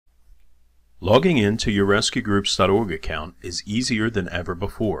Logging into your RescueGroups.org account is easier than ever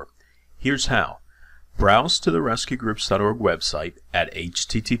before. Here's how. Browse to the RescueGroups.org website at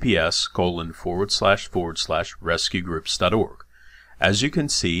https://rescuegroups.org. As you can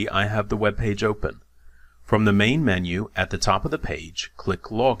see, I have the web page open. From the main menu at the top of the page, click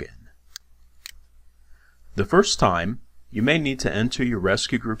Login. The first time, you may need to enter your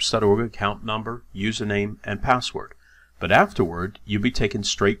RescueGroups.org account number, username, and password, but afterward, you'll be taken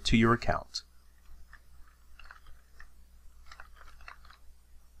straight to your account.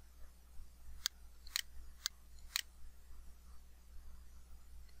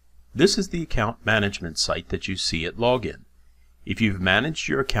 This is the account management site that you see at login. If you've managed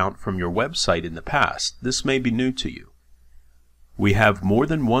your account from your website in the past, this may be new to you. We have more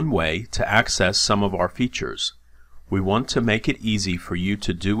than one way to access some of our features. We want to make it easy for you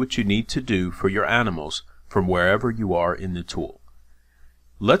to do what you need to do for your animals from wherever you are in the tool.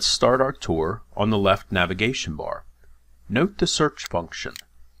 Let's start our tour on the left navigation bar. Note the search function.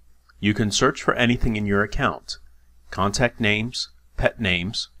 You can search for anything in your account: contact names, pet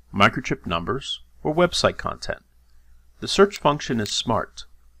names, microchip numbers, or website content. The search function is smart.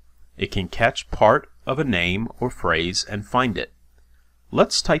 It can catch part of a name or phrase and find it.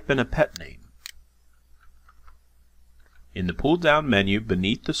 Let's type in a pet name. In the pull-down menu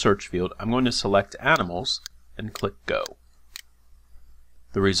beneath the search field, I'm going to select Animals and click Go.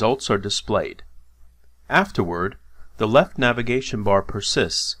 The results are displayed. Afterward, the left navigation bar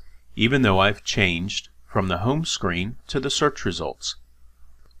persists, even though I've changed from the home screen to the search results.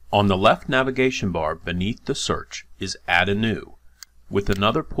 On the left navigation bar beneath the search is Add a New, with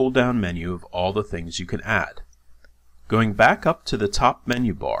another pull-down menu of all the things you can add. Going back up to the top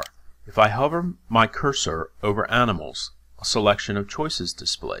menu bar, if I hover my cursor over Animals, a selection of choices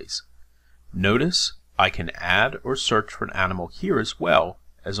displays. Notice I can add or search for an animal here as well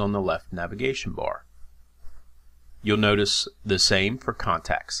as on the left navigation bar. You'll notice the same for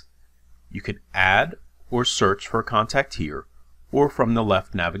contacts. You can add or search for a contact here or from the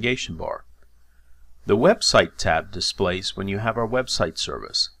left navigation bar. The Website tab displays when you have our website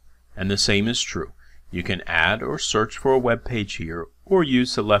service, and the same is true. You can add or search for a web page here or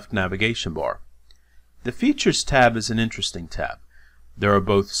use the left navigation bar. The Features tab is an interesting tab. There are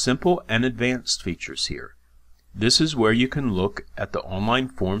both simple and advanced features here. This is where you can look at the online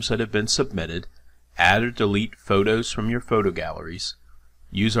forms that have been submitted, add or delete photos from your photo galleries,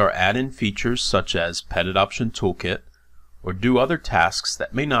 use our add-in features such as Pet Adoption Toolkit, or do other tasks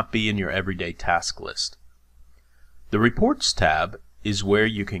that may not be in your everyday task list. The Reports tab is where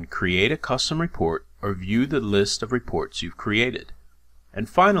you can create a custom report or view the list of reports you've created. And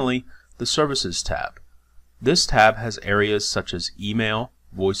finally, the Services tab. This tab has areas such as email,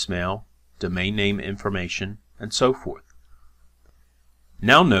 voicemail, domain name information, and so forth.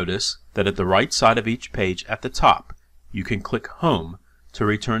 Now notice that at the right side of each page at the top, you can click Home to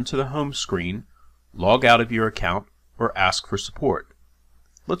return to the home screen, log out of your account, or ask for support.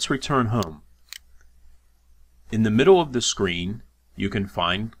 Let's return home. In the middle of the screen, you can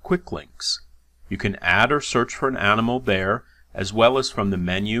find quick links. You can add or search for an animal there, as well as from the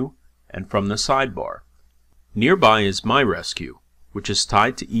menu and from the sidebar. Nearby is My Rescue, which is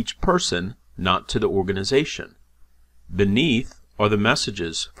tied to each person, not to the organization. Beneath are the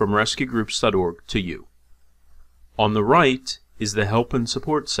messages from RescueGroups.org to you. On the right is the Help and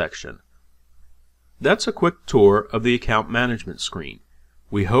Support section. That's a quick tour of the account management screen.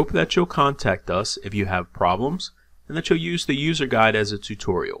 We hope that you'll contact us if you have problems and that you'll use the user guide as a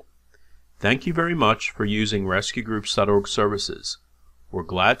tutorial. Thank you very much for using RescueGroups.org services. We're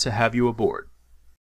glad to have you aboard.